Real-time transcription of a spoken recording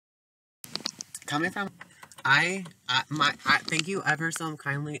coming from, thank you ever so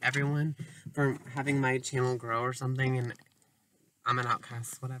kindly, everyone, for having my channel grow or something, and I'm an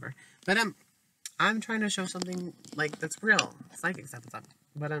outcast, whatever. But, I'm trying to show something, like, that's real. Psychic stuff and stuff.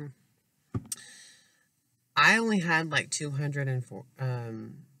 But, I only had, like, 204,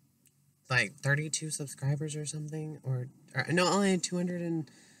 like, 32 subscribers or something, or no, only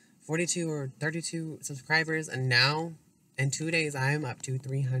 242 or 32 subscribers, and now, in 2 days, I'm up to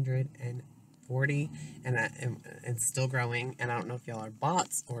 340, and it's still growing, and I don't know if y'all are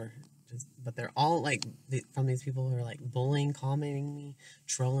bots, or just, but they're all, like, from these people who are, like, bullying, commenting me,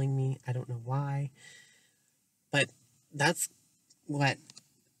 trolling me, I don't know why, but that's what...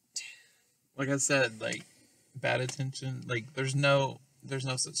 Like I said, like, bad attention, like, there's no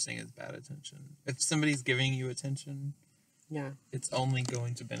such thing as bad attention. If somebody's giving you attention, yeah, it's only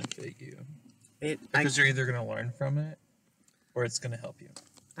going to benefit you. Because you're either going to learn from it, or it's going to help you.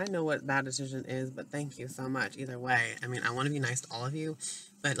 I know what bad attention is, but thank you so much either way. I mean, I want to be nice to all of you,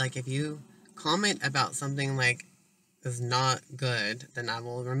 but, like, if you comment about something, like, is not good, then I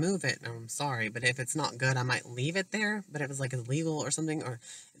will remove it. I'm sorry, but if it's not good, I might leave it there. But if it's, like, illegal or something, or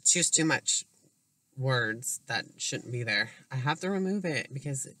it's just too much words that shouldn't be there, I have to remove it,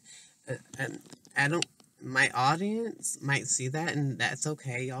 because I don't... My audience might see that, and that's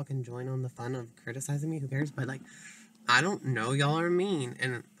okay. Y'all can join on the fun of criticizing me. Who cares? But, like, I don't know. Y'all are mean,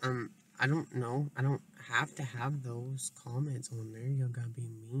 and I don't know. I don't have to have those comments on there. Y'all gotta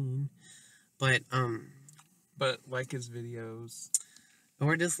be mean, but like his videos,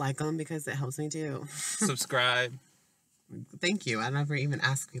 or dislike them, because it helps me too. Subscribe. Thank you. I never even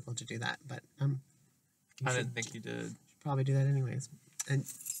asked people to do that, but I didn't think you did. Probably do that anyways, and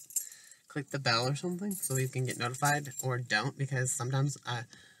click the bell or something so you can get notified, or don't, because sometimes I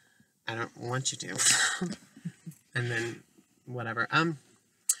don't want you to. And then whatever.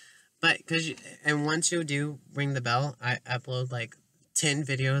 But and once you do ring the bell, I upload like 10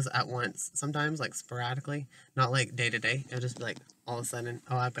 videos at once. Sometimes, like, sporadically, not like day to day. It'll just be like all of a sudden,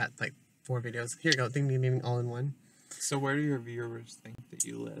 oh, I've got like 4 videos. Here you go, ding ding ding, all in one. So where do your viewers think that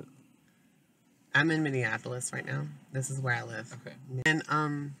you live? I'm in Minneapolis right now. This is where I live. Okay.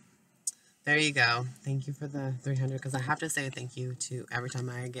 And there you go. Thank you for the 300, because I have to say thank you to every time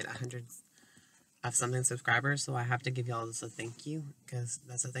I get 100 of something subscribers, so I have to give y'all this a thank you, because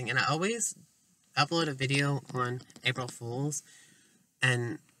that's the thing. And I always upload a video on April Fools,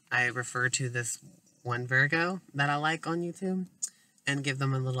 and I refer to this one Virgo that I like on YouTube, and give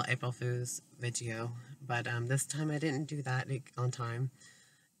them a little April Fools video. But this time I didn't do that on time,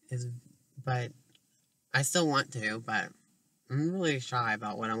 but I still want to, but I'm really shy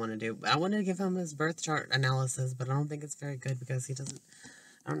about what I want to do. I wanted to give him his birth chart analysis, but I don't think it's very good, because he doesn't...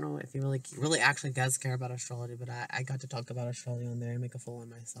 I don't know if he really actually does care about astrology, but I got to talk about astrology on there and make a fool of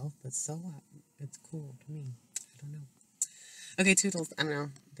myself. But so what? It's cool to me. I don't know. Okay, toodles. I don't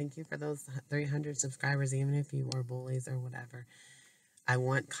know. Thank you for those 300 subscribers, even if you are bullies or whatever. I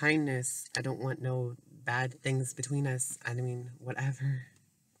want kindness. I don't want no bad things between us. I mean, whatever.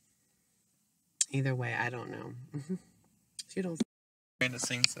 Either way, I don't know. Toodles. Miranda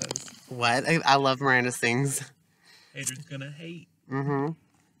Singh says. What? I love Miranda Sings. Haters gonna hate.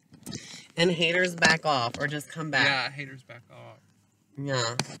 And haters back off, or just come back. Yeah, haters back off.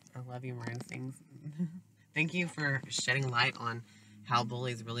 Yeah, I love you, Miranda Sings. Thank you for shedding light on how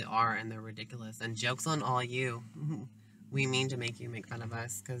bullies really are, and they're ridiculous. And jokes on all you. We mean to make you make fun of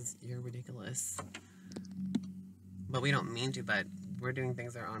us, because you're ridiculous. But we don't mean to, but we're doing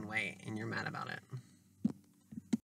things our own way, and you're mad about it.